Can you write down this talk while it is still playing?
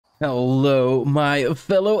Hello, my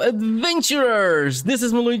fellow adventurers! This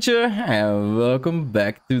is Mloentje, and welcome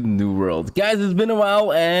back to New World. Guys, it's been a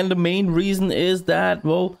while, and the main reason is that,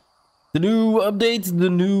 well, the new update,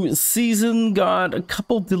 the new season got a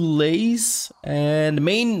couple delays, and the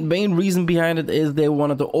main reason behind it is they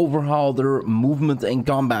wanted to overhaul their movement and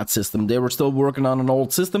combat system. They were still working on an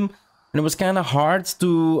old system, and it was kind of hard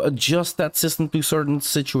to adjust that system to certain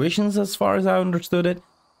situations, as far as I understood it.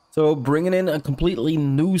 So bringing in a completely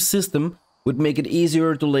new system would make it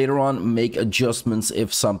easier to later on make adjustments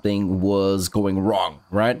if something was going wrong,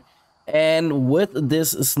 right? And with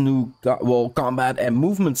this new combat and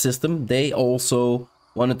movement system, they also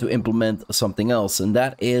wanted to implement something else, and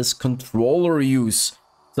that is controller use.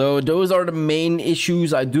 So those are the main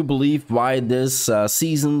issues, I do believe, why this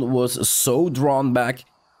season was so drawn back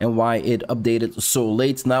and why it updated so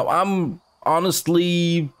late. Now, I'm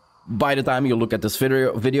honestly, by the time you look at this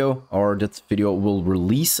video, or that video will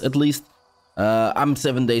release at least, I'm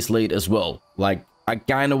 7 days late as well. Like, I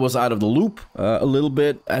kind of was out of the loop a little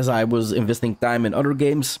bit as I was investing time in other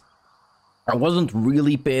games. I wasn't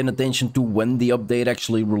really paying attention to when the update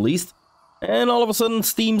actually released. And all of a sudden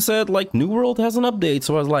Steam said, like, New World has an update.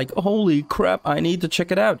 So I was like, holy crap, I need to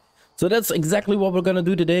check it out. So that's exactly what we're gonna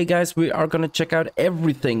do today, guys. We are gonna check out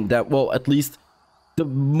everything that, well, at least the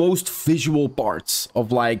most visual parts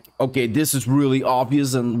of, like, okay, this is really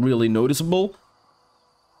obvious and really noticeable.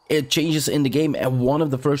 It changes in the game, and one of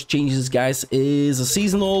the first changes, guys, is a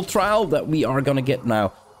seasonal trial that we are gonna get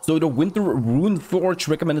now. So the Winter Rune Forge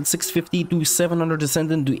recommended 650 to 700 descent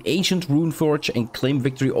into the Ancient Rune Forge and claim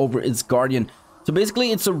victory over its guardian. So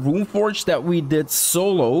basically it's a Rune Forge that we did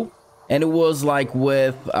solo, and it was like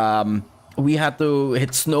with we had to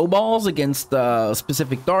hit snowballs against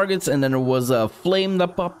specific targets, and then there was a flame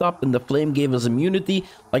that popped up, and the flame gave us immunity.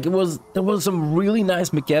 Like, there was some really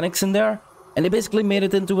nice mechanics in there, and they basically made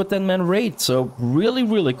it into a 10-man raid. So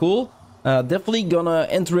really cool. Definitely gonna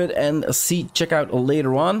enter it and check out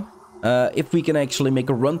later on if we can actually make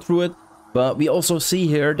a run through it. But we also see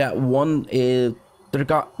here that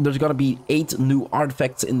there's gonna be 8 new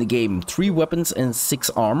artifacts in the game, 3 weapons and 6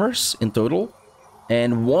 armors in total.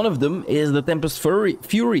 And one of them is the Tempest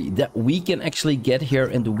Fury that we can actually get here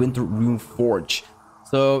in the Winter Rune Forge.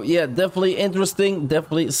 So yeah, definitely interesting,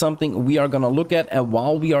 definitely something we are gonna look at. And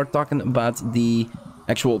while we are talking about the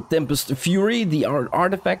actual Tempest Fury, the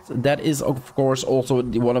artifact, that is of course also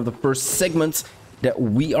one of the first segments that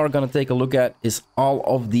we are gonna take a look at, is all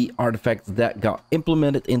of the artifacts that got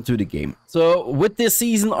implemented into the game. So with this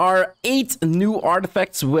season are 8 new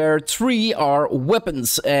artifacts, where 3 are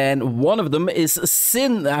weapons, and one of them is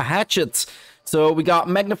Sin Hatchet. So we got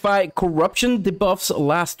Magnify, Corruption debuffs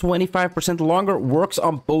last 25% longer, works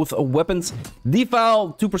on both weapons.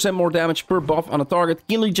 Defile, 2% more damage per buff on a target.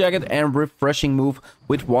 Gilli Jacket and Refreshing Move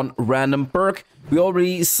with 1 random perk. We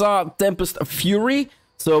already saw Tempest Fury.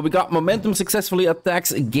 So we got Momentum, successfully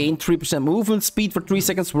attacks, gain 3% movement speed for 3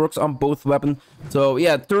 seconds, works on both weapons. So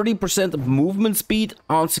yeah, 30% of movement speed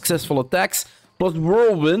on successful attacks. Plus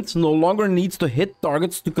Whirlwind no longer needs to hit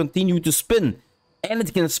targets to continue to spin. And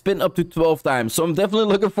it can spin up to 12 times. So I'm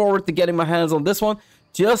definitely looking forward to getting my hands on this one,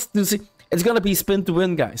 just to see. It's gonna be spin to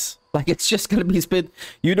win, guys. Like, it's just gonna be spin.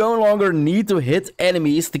 You no longer need to hit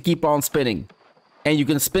enemies to keep on spinning. And you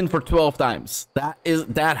can spin for 12 times.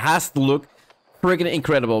 That has to look freaking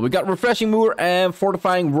incredible. We got Refreshing Moor and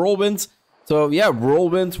Fortifying Whirlwind. So yeah,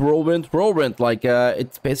 Whirlwind. Like,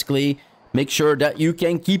 it's basically make sure that you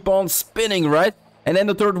can keep on spinning, right? And then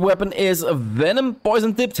the third weapon is Venom,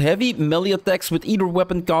 poison tipped heavy melee attacks with either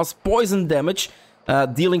weapon cause poison damage,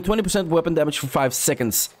 dealing 20% weapon damage for 5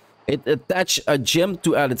 seconds. It attach a gem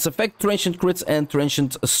to add its effect, transient crits and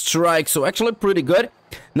transient strike. So actually pretty good.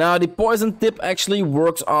 Now the poison tip actually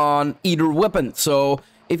works on either weapon. So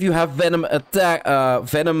if you have Venom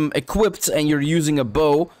Venom equipped and you're using a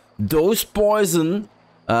bow, those poison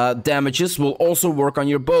damages will also work on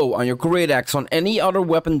your bow, on your great axe, on any other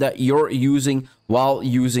weapon that you're using while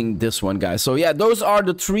using this one, guys. So yeah, those are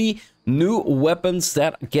the 3 new weapons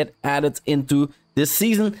that get added into this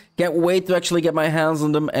season. Can't wait to actually get my hands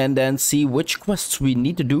on them and then see which quests we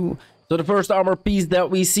need to do. So the first armor piece that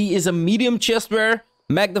we see is a medium chestware.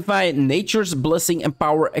 Magnify, Nature's Blessing and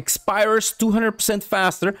Power expires 200%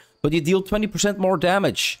 faster, but you deal 20% more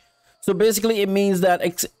damage. So basically it means that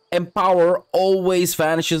Empower always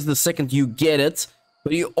vanishes the second you get it,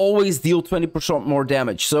 but you always deal 20% more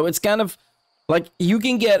damage. So it's kind of like you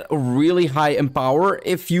can get a really high Empower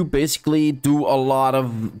if you basically do a lot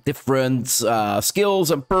of different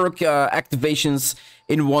skills and perk activations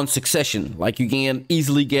in one succession. Like, you can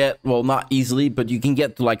easily get, well, not easily, but you can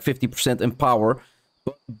get to like 50% Empower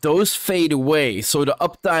but those fade away. So the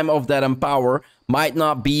uptime of that Empower might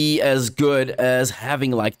not be as good as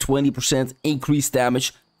having like 20% increased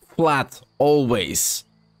damage flat always.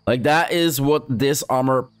 Like, that is what this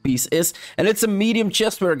armor piece is. And it's a medium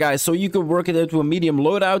chest wear, guys. So you can work it into a medium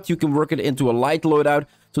loadout. You can work it into a light loadout.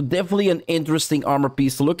 So definitely an interesting armor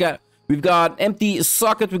piece to look at. We've got empty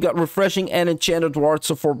socket. We've got refreshing and enchanted ward.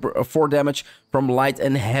 So for 4 damage from light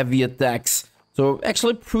and heavy attacks. So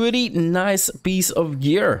actually pretty nice piece of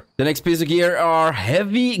gear. The next piece of gear are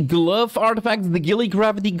heavy glove artifacts, the Gilli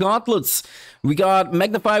gravity gauntlets. We got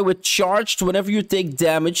Magnify with charged. Whenever you take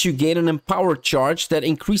damage, you gain an empowered charge that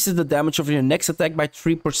increases the damage of your next attack by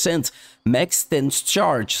 3%. Max 10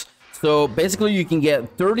 charge. So basically you can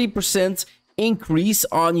get 30% increase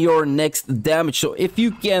on your next damage. So if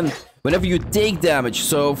you can, whenever you take damage,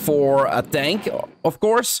 so for a tank, of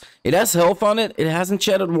course, it has health on it, it has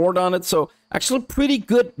enchanted ward on it, so actually pretty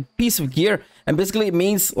good piece of gear. And basically it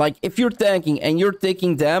means, like, if you're tanking and you're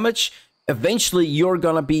taking damage, eventually you're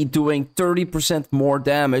gonna be doing 30% more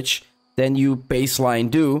damage than you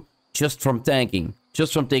baseline do just from tanking,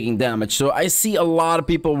 just from taking damage. So I see a lot of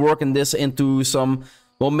people working this into some,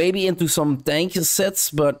 well, maybe into some tank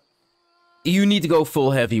sets, but you need to go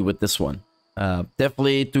full heavy with this one.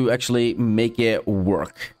 Definitely to actually make it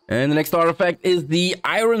work. And the next artifact is the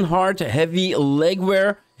Ironheart heavy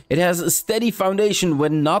legwear. It has a steady foundation.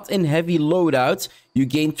 When not in heavy loadout, you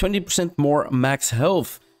gain 20% more max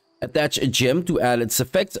health. Attach a gem to add its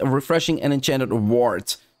effect, a refreshing and enchanted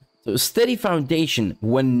ward. So steady foundation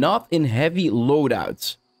when not in heavy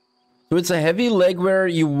loadout. So it's a heavy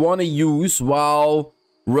legwear you want to use while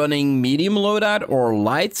running medium loadout or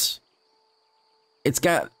light. It's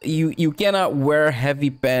got, you cannot wear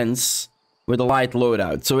heavy pants with a light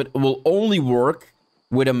loadout. So it will only work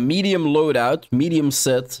with a medium loadout, medium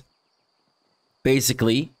set,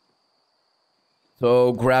 basically.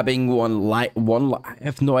 So grabbing I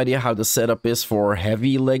have no idea how the setup is for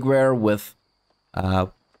heavy legwear with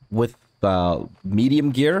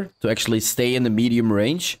medium gear to actually stay in the medium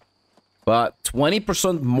range. But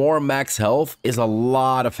 20% more max health is a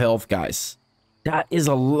lot of health, guys. That is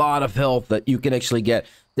a lot of health that you can actually get.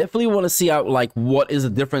 Definitely want to see out, like, what is the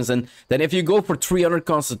difference. And then if you go for 300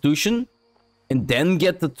 constitution and then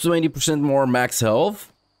get the 20% more max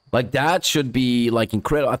health, like, that should be, like,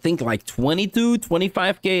 incredible. I think, like,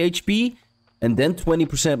 25k HP and then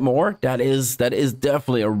 20% more. That is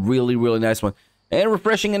definitely a really, really nice one. And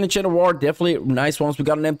refreshing and enchanted ward, definitely nice ones. We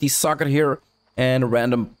got an empty socket here and a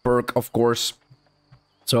random perk, of course.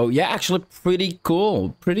 So yeah, actually pretty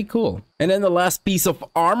cool, pretty cool. And then the last piece of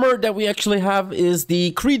armor that we actually have is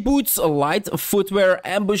the Creed Boots, a light footwear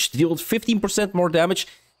ambush, deals 15% more damage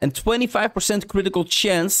and 25% critical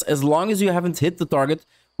chance as long as you haven't hit the target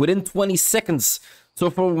within 20 seconds. So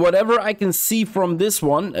for whatever I can see from this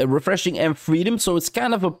one, refreshing and freedom, so it's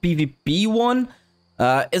kind of a PvP one.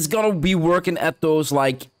 It's gonna be working at those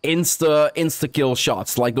like insta kill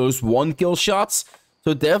shots, like those 1-kill shots.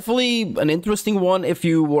 So definitely an interesting one if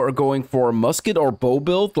you were going for musket or bow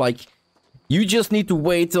build. Like, you just need to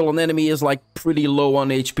wait till an enemy is like pretty low on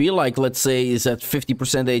HP, like let's say is at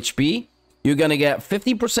 50% HP. You're gonna get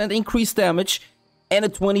 50% increased damage and a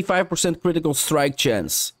 25% critical strike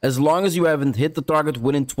chance, as long as you haven't hit the target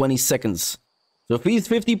within 20 seconds. So if he's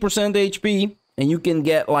 50% HP and you can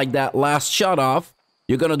get like that last shot off,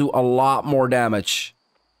 you're gonna do a lot more damage.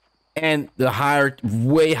 And the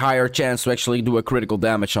way higher chance to actually do a critical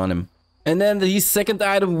damage on him. And then the second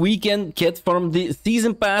item we can get from the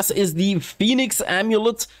season pass is the Phoenix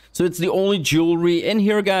amulet. So it's the only jewelry in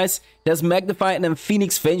here, guys. It has Magnify and then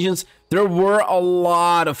Phoenix Vengeance. There were a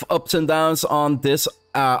lot of ups and downs on this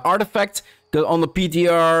artifact. On the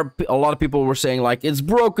PTR, a lot of people were saying like it's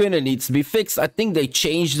broken, it needs to be fixed. I think they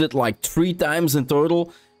changed it like 3 times in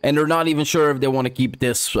total. And they're not even sure if they want to keep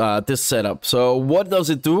this this setup. So what does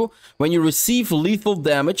it do? When you receive lethal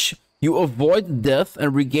damage, you avoid death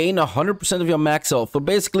and regain 100% of your max health. So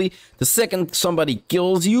basically, the second somebody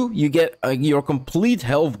kills you, you get your complete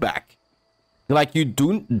health back. Like, you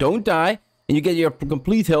don't die, and you get your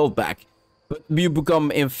complete health back. But you become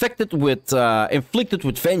inflicted with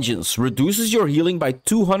vengeance, reduces your healing by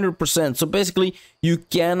 200%. So basically, you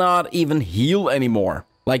cannot even heal anymore.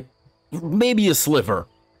 Like, maybe a sliver.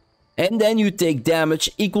 And then you take damage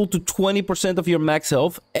equal to 20% of your max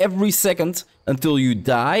health every second until you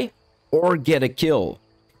die or get a kill.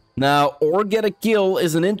 Now, or get a kill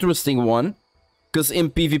is an interesting one, because in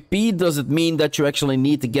PvP, does it mean that you actually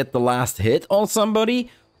need to get the last hit on somebody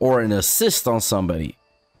or an assist on somebody?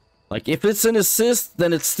 Like, if it's an assist,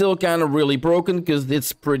 then it's still kind of really broken because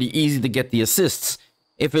it's pretty easy to get the assists.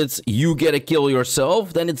 If it's you get a kill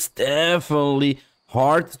yourself, then it's definitely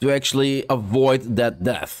hard to actually avoid that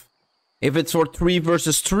death. If it's for 3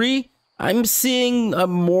 versus 3, I'm seeing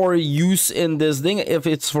more use in this thing. If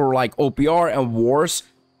it's for like OPR and wars,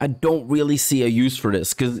 I don't really see a use for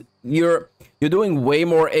this, because you're doing way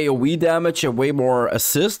more AoE damage and way more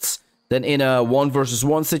assists than in a 1 versus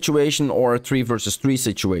 1 situation or a 3 versus 3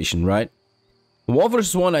 situation, right? 1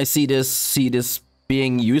 versus 1, I see this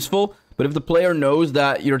being useful, but if the player knows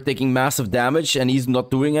that you're taking massive damage and he's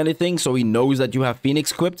not doing anything, so he knows that you have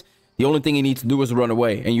Phoenix equipped, the only thing he needs to do is run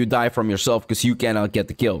away, and you die from yourself because you cannot get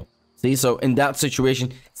the kill. See, so in that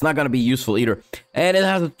situation, it's not going to be useful either. And it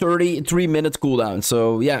has a 33 minutes cooldown,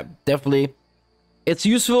 so yeah, definitely. It's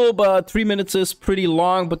useful, but 3 minutes is pretty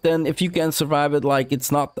long, but then if you can survive it, like,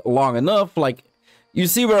 it's not long enough, like, you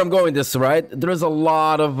see where I'm going with this, right? There's a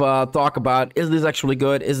lot of talk about, is this actually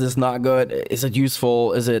good? Is this not good? Is it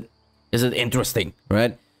useful? Is it interesting,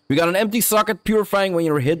 right? We got an empty socket purifying. When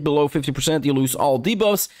you're hit below 50%, you lose all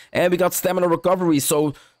debuffs, and we got stamina recovery,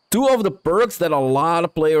 so 2 of the perks that a lot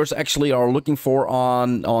of players actually are looking for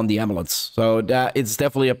on the amulets. So that it's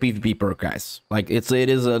definitely a PvP perk, guys. Like it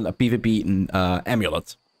is a PvP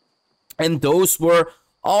amulet. And those were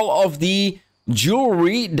all of the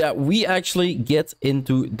jewelry that we actually get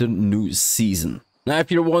into the new season. Now,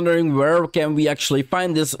 if you're wondering where can we actually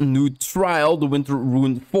find this new trial, the Winter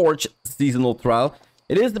Rune Forge seasonal trial,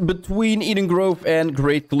 it is between Eden Grove and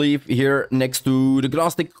Great Cleave, here next to the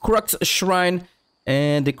Gnostic Crux Shrine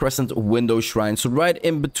and the Crescent Window Shrine. So right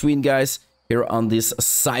in between, guys, here on this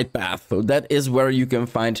side path. So that is where you can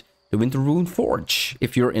find the Winter Rune Forge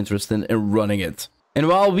if you're interested in running it. And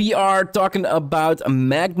while we are talking about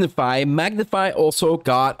Magnify, Magnify also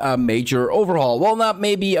got a major overhaul. Well, not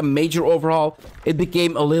maybe a major overhaul. It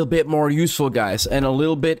became a little bit more useful, guys, and a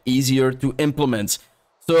little bit easier to implement.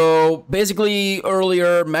 So basically,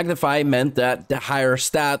 earlier, Magnify meant that the higher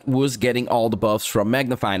stat was getting all the buffs from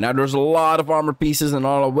Magnify. Now, there's a lot of armor pieces and a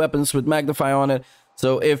lot of weapons with Magnify on it.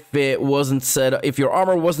 So if it wasn't set up, if your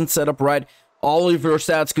armor wasn't set up right, all of your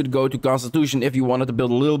stats could go to Constitution if you wanted to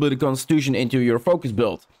build a little bit of Constitution into your focus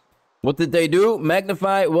build. What did they do?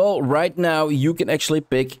 Magnify, well, right now you can actually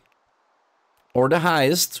pick or the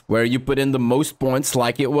highest, where you put in the most points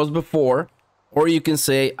like it was before, or you can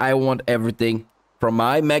say, I want everything from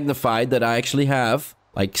my Magnify that I actually have,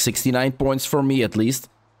 like 69 points for me at least.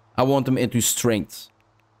 I want them into Strength.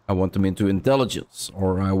 I want them into Intelligence,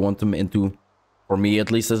 or I want them into, for me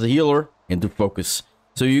at least as a healer, into Focus.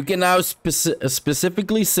 So you can now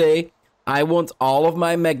specifically say, I want all of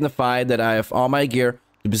my Magnify that I have on my gear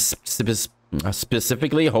to be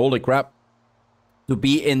specifically, holy crap, to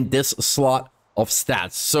be in this slot of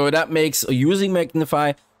stats. So that makes using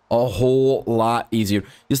Magnify a whole lot easier.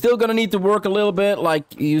 You're still gonna need to work a little bit,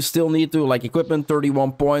 like you still need to, like, equipment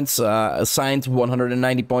 31 points, assigned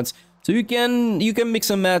 190 points. So you can mix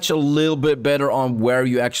and match a little bit better on where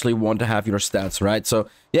you actually want to have your stats, right? So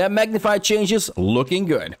yeah, Magnify changes, looking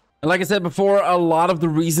good. And like I said before, a lot of the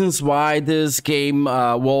reasons why this game,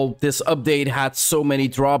 well, this update had so many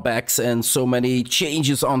drawbacks and so many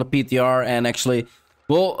changes on the PTR, and actually,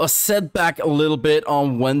 well, a setback a little bit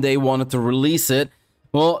on when they wanted to release it.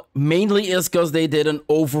 Well, mainly is because they did an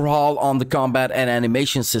overhaul on the combat and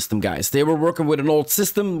animation system, guys. They were working with an old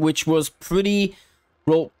system which was pretty,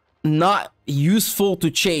 well, not useful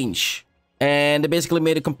to change. And they basically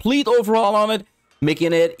made a complete overhaul on it,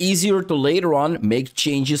 making it easier to later on make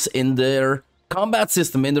changes in their combat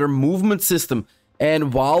system, in their movement system.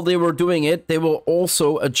 And while they were doing it, they were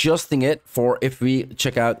also adjusting it for, if we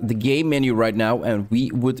check out the game menu right now, and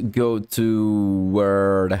we would go to,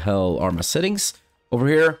 where the hell are my settings? Over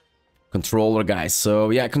here, controller, guys.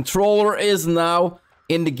 So yeah, controller is now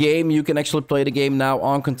in the game. You can actually play the game now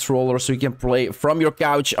on controller, so you can play from your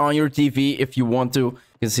couch on your TV if you want to. You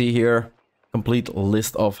can see here, complete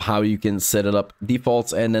list of how you can set it up,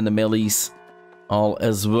 defaults, and then the melees all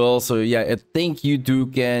as well. So yeah, I think you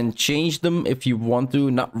can change them if you want to.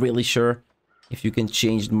 Not really sure if you can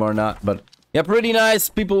change them or not, but yeah, pretty nice.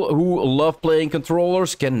 People who love playing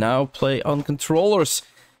controllers can now play on controllers.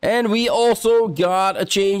 And we also got a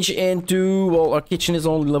change into, well, our kitchen is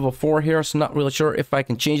only level 4 here, so not really sure if I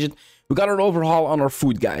can change it. We got an overhaul on our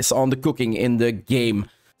food, guys, on the cooking in the game.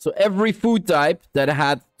 So every food type that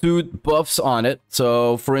had 2 buffs on it.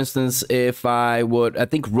 So for instance, if I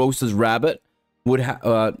think roasted rabbit would have,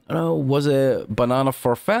 was it banana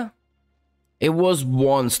forfait? It was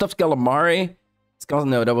 1. Stuffed calamari.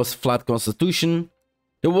 No, that was flat constitution.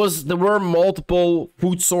 There were multiple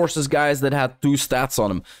food sources, guys, that had 2 stats on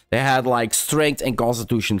them. They had like strength and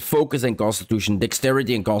constitution, focus and constitution,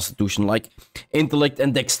 dexterity and constitution, like intellect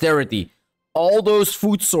and dexterity. All those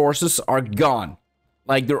food sources are gone.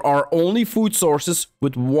 Like, there are only food sources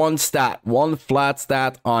with one stat, one flat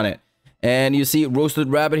stat on it. And you see roasted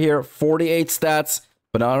rabbit here, 48 stats.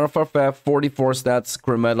 Banana farfalle, 44 stats.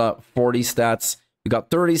 Cremella, 40 stats. We got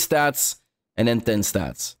 30 stats and then 10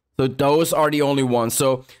 stats. So those are the only ones.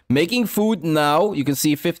 So making food now, you can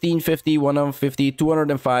see 1550, 150,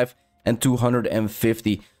 205, and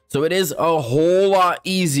 250. So it is a whole lot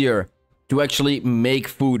easier to actually make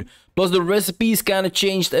food. Plus the recipes kind of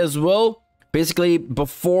changed as well. Basically,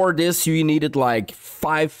 before this, you needed like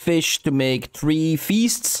 5 fish to make 3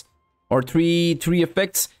 feasts or 3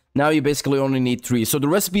 effects. Now you basically only need 3. So the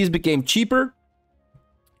recipes became cheaper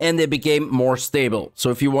and they became more stable. So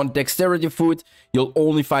if you want dexterity food, you'll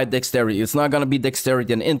only fight dexterity. It's not going to be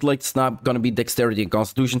dexterity and intellect. It's not going to be dexterity and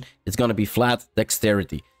constitution. It's going to be flat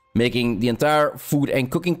dexterity, making the entire food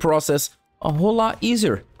and cooking process a whole lot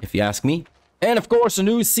easier, if you ask me. And of course, a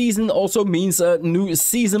new season also means a new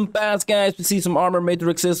season pass, guys. We see some armor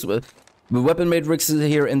matrices, weapon matrices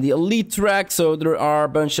here in the elite track. So there are a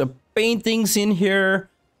bunch of paintings in here.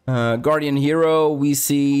 Guardian Hero, we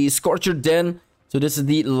see Scorcher Den. So this is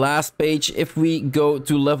the last page. If we go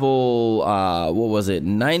to level, what was it,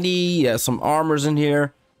 90? Yeah, some armors in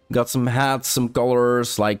here. Got some hats, some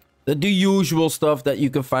colors, like the usual stuff that you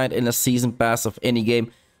can find in a season pass of any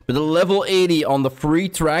game. But the level 80 on the free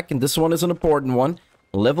track, and this one is an important one.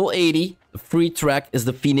 Level 80, the free track, is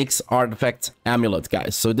the Phoenix Artifact Amulet,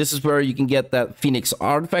 guys. So this is where you can get that Phoenix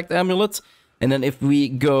Artifact Amulet. And then if we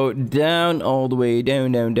go down, all the way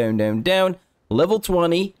down, level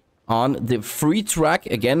 20 on the free track.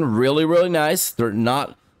 Again, really, really nice. They're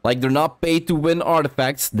not paid to win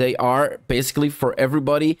artifacts. They are basically for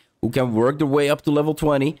everybody who can work their way up to level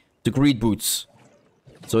 20, the Greed Boots.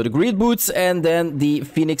 So the Greed Boots and then the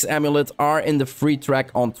Phoenix Amulet are in the free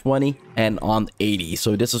track on 20 and on 80.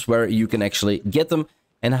 So this is where you can actually get them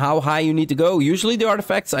and how high you need to go. Usually the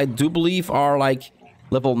artifacts, I do believe, are like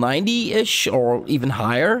level 90-ish or even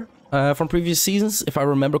higher from previous seasons, if I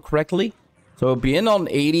remember correctly. So being on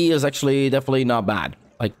 80 is actually definitely not bad.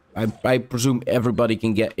 Like, I presume everybody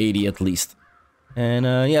can get 80 at least. And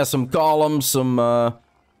yeah, some columns, some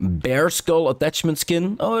bear skull attachment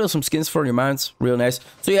skin. Oh, there's some skins for your mounts. Real nice.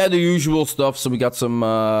 So yeah, the usual stuff. So we got some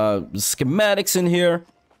schematics in here.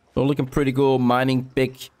 So looking pretty cool. Mining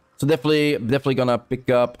pick. So definitely gonna pick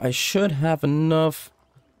up. I should have enough.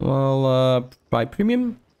 Well, buy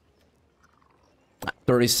premium.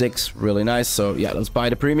 36, really nice. So yeah, let's buy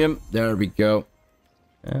the premium. There we go.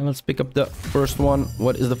 And let's pick up the first one.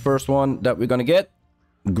 What is the first one that we're gonna get?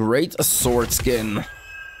 Great sword skin.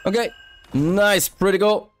 Okay, nice, pretty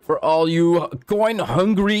cool. For all you coin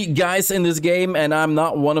hungry guys in this game, and I'm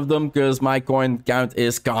not one of them because my coin count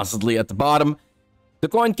is constantly at the bottom. The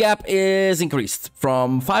coin cap is increased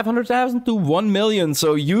from 500,000 to 1 million.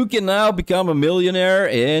 So you can now become a millionaire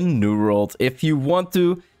in New World if you want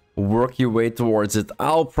to work your way towards it.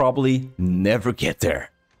 I'll probably never get there.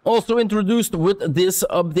 Also introduced with this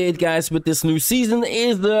update, guys, with this new season,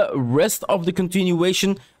 is the rest of the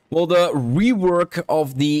continuation. Well, the rework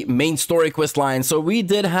of the main story quest line. So we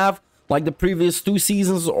did have, like the previous 2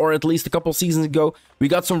 seasons, or at least a couple seasons ago, we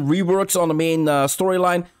got some reworks on the main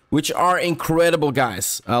storyline, which are incredible,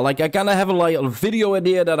 guys. Like, I kind of have a video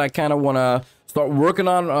idea that I kind of want to start working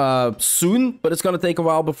on soon, but it's going to take a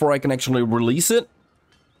while before I can actually release it.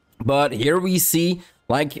 But here we see,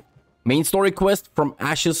 like, main story quest from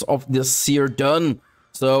Ashes of the Seer done.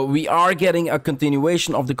 So we are getting a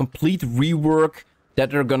continuation of the complete rework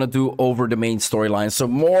that they're going to do over the main storyline. So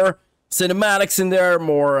more cinematics in there,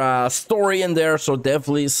 more story in there, so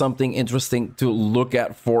definitely something interesting to look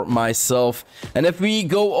at for myself. And if we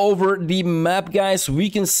go over the map, guys, we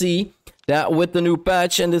can see that with the new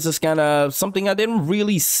patch, and this is kind of something I didn't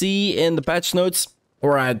really see in the patch notes,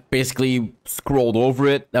 or I basically scrolled over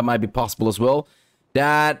it, that might be possible as well,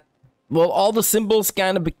 that, well, all the symbols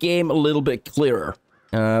kind of became a little bit clearer.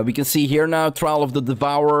 We can see here now, Trial of the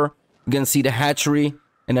Devourer, we can see the hatchery,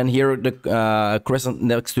 and then here, the crescent,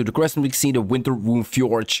 next to the crescent, we can see the Winter Wound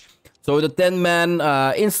Fjord. So the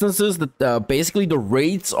 10-man instances, that basically the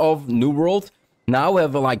raids of New World, now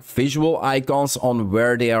have like visual icons on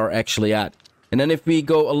where they are actually at. And then if we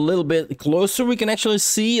go a little bit closer, we can actually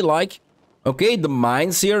see, like, okay, the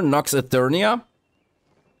mines here, Nox Eternia,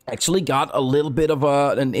 actually got a little bit of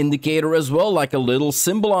an indicator as well, like a little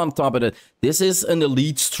symbol on top of it. This is an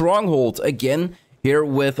elite stronghold. Again, here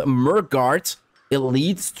with Murkgard.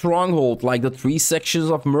 Elite stronghold, like the 3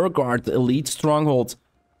 sections of Murkgard, the elite stronghold.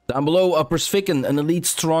 Down below, Upper Sviken, an elite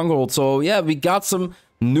stronghold. So yeah, we got some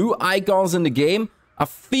new icons in the game. I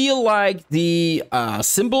feel like the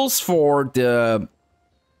symbols for the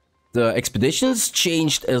expeditions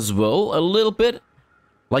changed as well a little bit.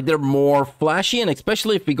 Like they're more flashy, and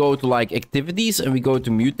especially if we go to like activities and we go to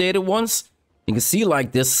mutated ones, you can see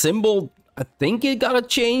like this symbol. I think it got a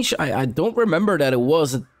change. I don't remember that it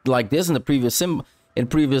was like this in the previous in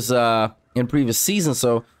previous season.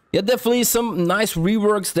 So yeah, definitely some nice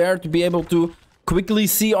reworks there to be able to quickly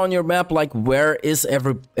see on your map like where is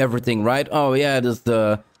everything, right? Oh yeah, there's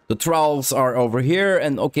the trials are over here,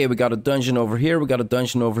 and okay, we got a dungeon over here, we got a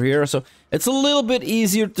dungeon over here, so it's a little bit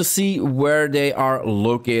easier to see where they are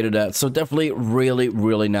located at. So definitely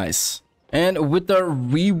really nice. And with the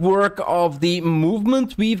rework of the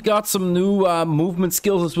movement, we've got some new movement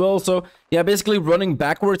skills as well. So yeah, basically running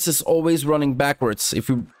backwards is always running backwards. If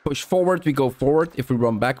we push forward, we go forward. If we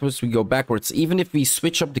run backwards, we go backwards. Even if we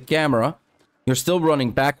switch up the camera, you're still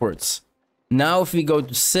running backwards. Now if we go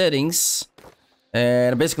to settings,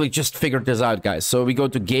 and I basically just figured this out, guys. So we go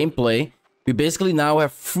to gameplay. We basically now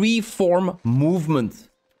have freeform movement.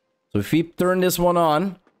 So if we turn this one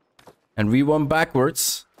on and we run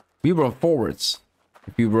backwards, we run forwards.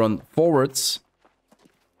 If we run forwards,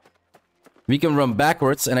 we can run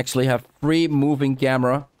backwards and actually have free moving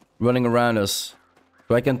camera running around us.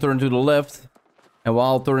 So I can turn to the left, and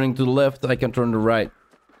while turning to the left, I can turn to the right.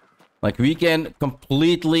 Like we can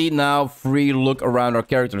completely now free look around our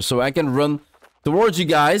character. So I can run towards you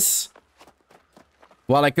guys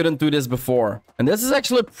while I couldn't do this before. And this is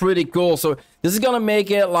actually pretty cool. So this is gonna make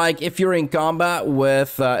it like if you're in combat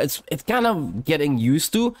with it's kind of getting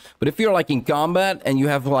used to, but if you're like in combat and you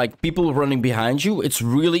have like people running behind you, it's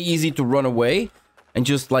really easy to run away and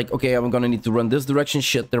just like, okay, I'm gonna need to run this direction.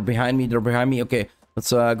 Shit, they're behind me, okay, let's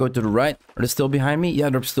go to the right. Are they still behind me? Yeah,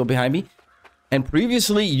 they're still behind me. And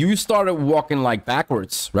previously you started walking like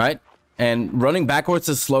backwards, right? And running backwards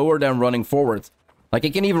is slower than running forward. Like I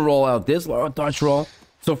can even roll out this dodge roll.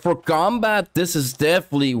 So for combat, this is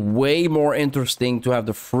definitely way more interesting to have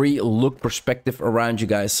the free look perspective around you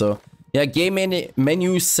guys. So yeah, game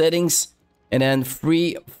menu settings, and then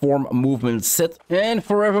free form movement set. And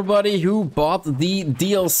for everybody who bought the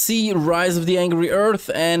DLC Rise of the Angry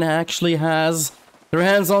Earth and actually has their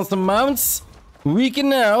hands on some mounts, we can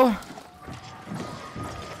now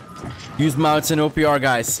use mounts in OPR,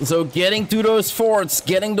 guys. So getting to those forts,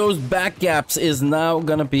 getting those back gaps is now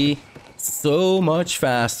gonna be so much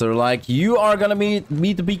faster. Like you are gonna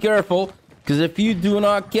need to be careful, because if you do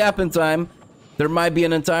not cap in time, there might be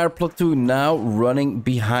an entire platoon now running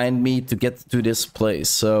behind me to get to this place.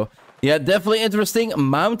 So yeah, definitely interesting.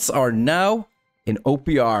 Mounts are now in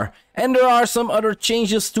OPR. And there are some other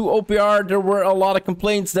changes to OPR. There were a lot of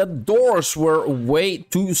complaints that doors were way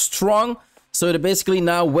too strong. So they basically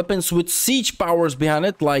now weapons with siege powers behind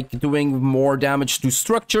it, like doing more damage to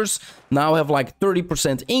structures, now have like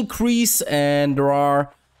 30% increase. And there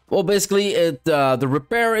are, well, basically the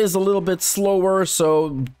repair is a little bit slower, so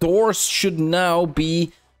doors should now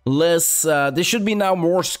be less, they should be now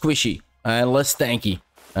more squishy and less tanky,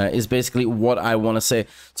 is basically what I want to say.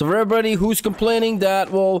 So for everybody who's complaining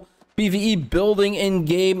that, well, PvE building in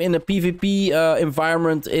game in a PvP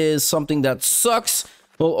environment is something that sucks,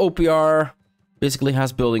 well, OPR basically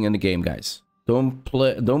has building in the game, guys. Don't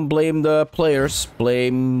blame the players,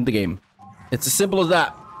 blame the game. It's as simple as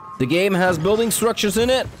that. The game has building structures in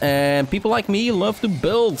it, and people like me love to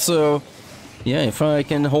build. So yeah, if I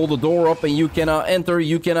can hold the door up and you cannot enter,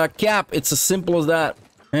 you cannot cap. It's as simple as that.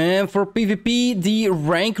 And for PvP, the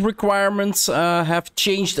rank requirements have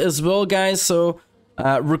changed as well, guys. So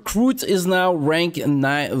recruit is now rank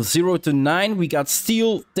 0 to 9. We got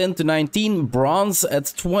steel 10 to 19, bronze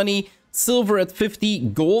at 20, silver at 50,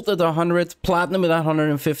 gold at 100, platinum at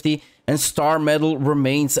 150, and star medal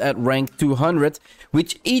remains at rank 200,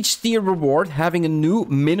 with each tier reward having a new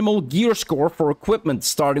minimal gear score for equipment,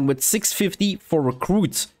 starting with 650 for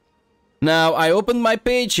recruits. Now, I opened my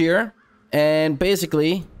page here, and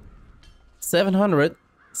basically, 700,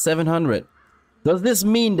 700. Does this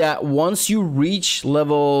mean that once you reach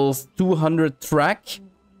level 200 track,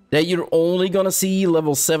 that you're only gonna see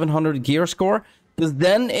level 700 gear score? Because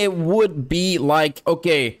then it would be like,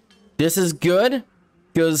 okay, this is good,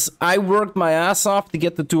 because I worked my ass off to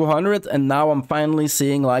get to 200, and now I'm finally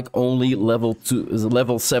seeing like only level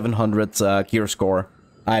 700 gear score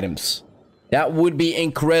items. That would be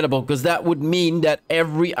incredible, because that would mean that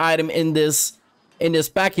every item in this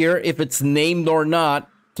pack here, if it's named or not,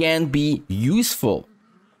 can be useful.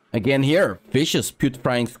 Again here, vicious,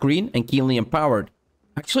 putrefying screen, and keenly empowered.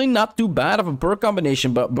 Actually not too bad of a perk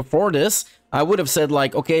combination, but before this, I would have said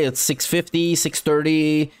like, okay, it's 650,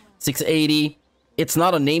 630, 680. It's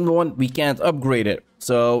not a named one, we can't upgrade it.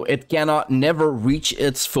 So it cannot never reach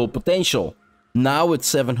its full potential. Now it's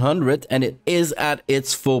 700 and it is at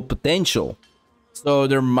its full potential. So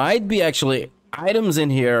there might be actually items in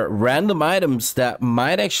here, random items that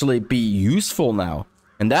might actually be useful now.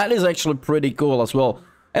 And that is actually pretty cool as well.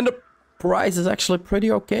 And the price is actually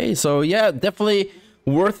pretty okay. So yeah, definitely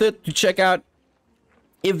worth it to check out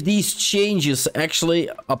if these changes actually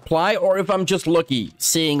apply, or if I'm just lucky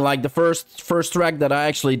seeing like the first track that I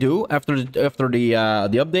actually do after the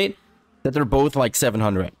update, that they're both like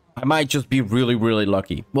 700. I might just be really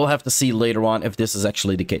lucky. We'll have to see later on if this is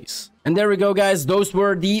actually the case. And there we go, guys. Those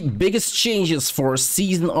were the biggest changes for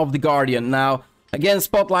Season of the Guardian. Now, again,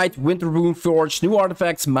 Spotlight, Winter Rune Forge, new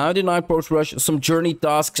artifacts, Mountain Outpost Rush, some journey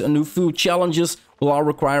tasks, and new food challenges will all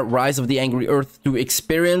require Rise of the Angry Earth to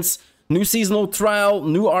experience. New seasonal trial,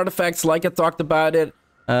 new artifacts like I talked about it.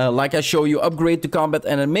 Like I show you, upgrade to combat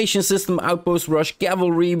and animation system, outpost rush,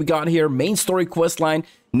 cavalry we got here, main story questline,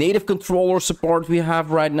 native controller support we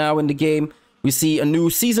have right now in the game. We see a new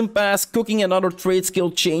season pass, cooking and other trade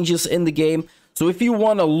skill changes in the game. So if you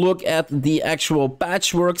want to look at the actual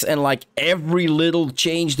patchworks and like every little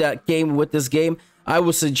change that came with this game, I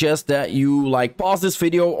would suggest that you like pause this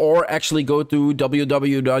video or actually go to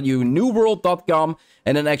www.newworld.com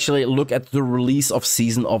and then actually look at the release of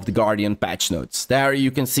Season of the Guardian patch notes. There you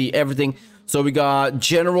can see everything. So we got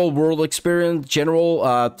general world experience,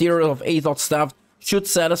 general tier of Azot staff should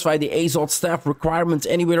satisfy the Azot staff requirements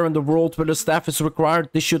anywhere in the world where the staff is required.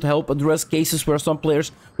 This should help address cases where some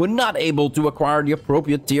players were not able to acquire the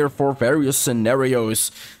appropriate tier for various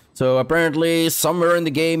scenarios. So apparently somewhere in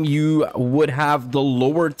the game you would have the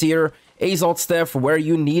lower tier Azot staff where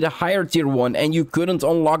you need a higher tier one, and you couldn't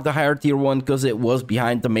unlock the higher tier one because it was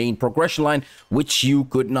behind the main progression line, which you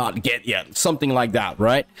could not get yet. Something like that,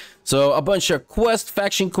 right? So a bunch of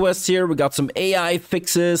faction quests here. We got some AI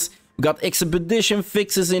fixes. We got expedition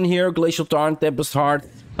fixes in here. Glacial Tarn, Tempest Heart.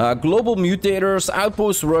 Global mutators,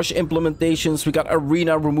 outpost rush implementations. We got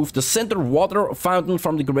arena, remove the center water fountain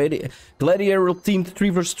from the gladiatorial themed 3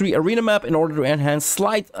 vs 3 arena map in order to enhance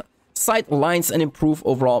sight lines and improve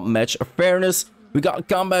overall match fairness. We got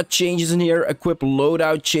combat changes in here, equip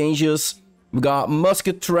loadout changes. We got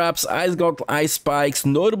musket traps, ice gauntlet, ice spikes,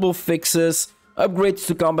 notable fixes, upgrades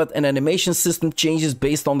to combat and animation system changes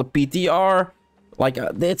based on the PTR. Like,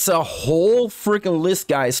 it's a whole freaking list,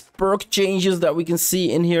 guys. Perk changes that we can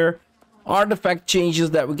see in here. Artifact changes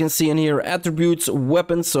that we can see in here. Attributes,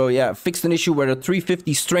 weapons. So, yeah, fixed an issue where the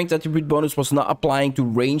 350 strength attribute bonus was not applying to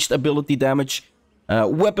ranged ability damage.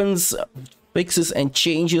 Weapons, fixes and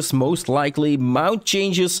changes, most likely. Mount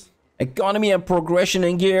changes, economy and progression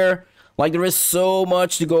in gear. Like, there is so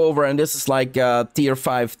much to go over. And this is like tier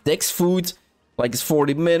 5 dex food. Like, it's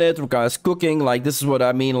 40 minutes, requires cooking. Like, this is what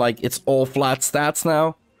I mean. Like, it's all flat stats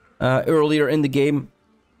now. Earlier in the game.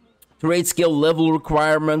 Trade skill level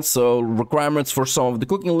requirements. So, requirements for some of the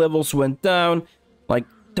cooking levels went down. Like,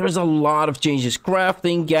 there's a lot of changes.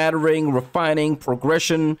 Crafting, gathering, refining,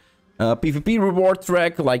 progression. PvP reward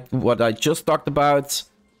track, like what I just talked about.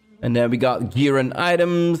 And then we got gear and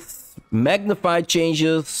items. Magnify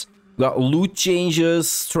changes. We got loot changes.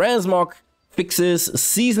 Transmog fixes.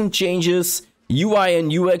 Season changes. UI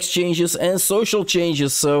and UX changes and social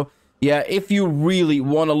changes. So yeah, if you really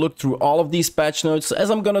want to look through all of these patch notes, as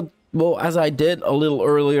I did a little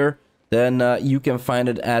earlier, then you can find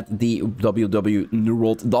it at the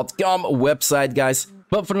www.newworld.com website, guys.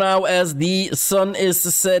 But for now, as the sun is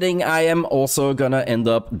setting, I am also gonna end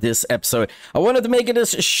up this episode. I wanted to make it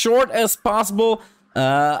as short as possible.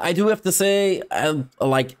 I do have to say,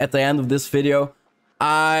 like at the end of this video,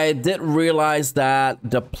 I did realize that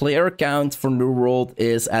the player count for New World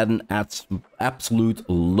is at an absolute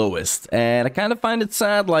lowest. And I kind of find it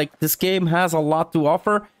sad. Like, this game has a lot to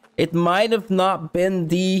offer. It might have not been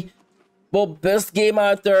the best game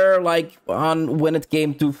out there, like when it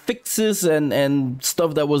came to fixes and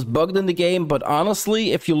stuff that was bugged in the game. But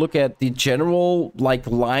honestly, if you look at the general like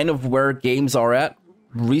line of where games are at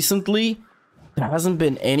recently, there hasn't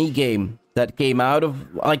been any game that came out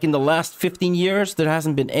of, like, in the last 15 years, there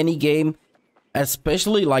hasn't been any game,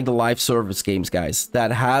 especially like the live service games, guys,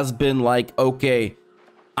 that has been like, okay,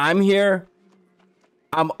 I'm here,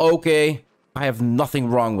 I'm okay, I have nothing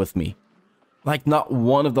wrong with me. Like, not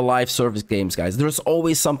one of the live service games, guys. There's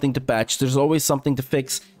always something to patch, there's always something to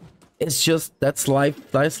fix. It's just, that's life,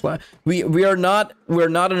 that's life. We're not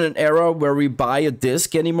in an era where we buy a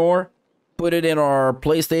disc anymore, put it in our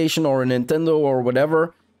PlayStation or a Nintendo or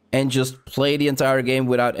whatever, and just play the entire game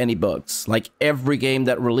without any bugs. Like, every game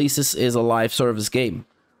that releases is a live service game.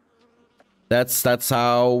 That's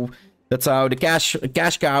how the cash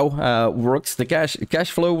cow works. The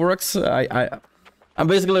cash flow works. I'm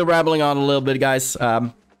basically rambling on a little bit, guys.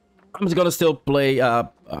 I'm just gonna still play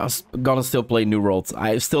New World.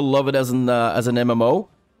 I still love it as an MMO,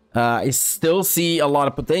 I still see a lot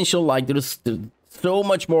of potential. Like, there's so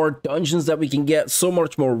much more dungeons that we can get, so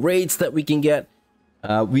much more raids that we can get.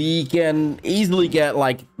 We can easily get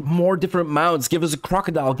like more different mounts. Give us a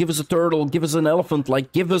crocodile, give us a turtle, give us an elephant,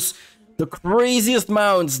 like give us the craziest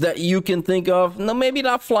mounts that you can think of. No, maybe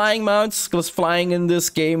not flying mounts, because flying in this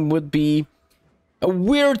game would be a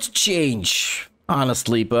weird change,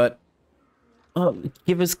 honestly, but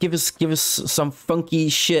give us some funky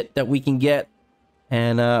shit that we can get.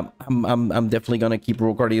 And I'm definitely gonna keep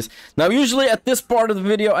recording this. Now, usually at this part of the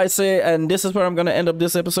video, I say, and this is where I'm gonna end up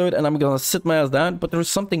this episode, and I'm gonna sit my ass down. But there's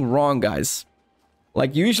something wrong, guys.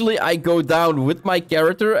 Like, usually I go down with my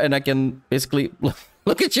character, and I can basically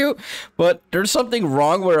look at you. But there's something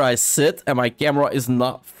wrong where I sit, and my camera is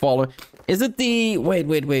not following. Is it the wait?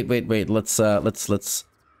 Let's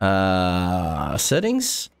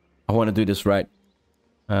settings. I want to do this right.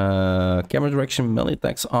 Camera direction, melee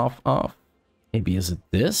attacks off. Maybe is it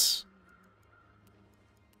this?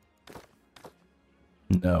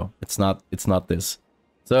 No, it's not this.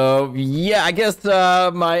 So yeah, I guess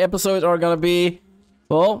my episodes are gonna be,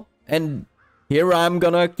 well, and here I'm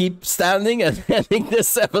gonna keep standing and ending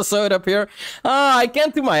this episode up here. I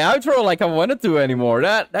can't do my outro like I wanted to anymore.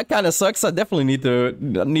 That kind of sucks. I definitely need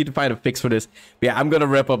to find a fix for this. But yeah, I'm gonna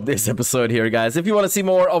wrap up this episode here, guys. If you want to see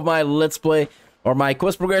more of my Let's Play, or my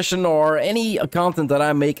quest progression, or any content that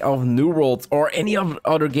I make of New World, or any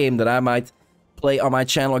other game that I might play on my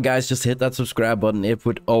channel, guys, just hit that subscribe button. It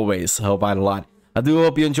would always help out a lot. I do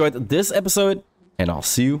hope you enjoyed this episode, and I'll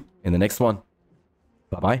see you in the next one.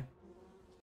 Bye-bye.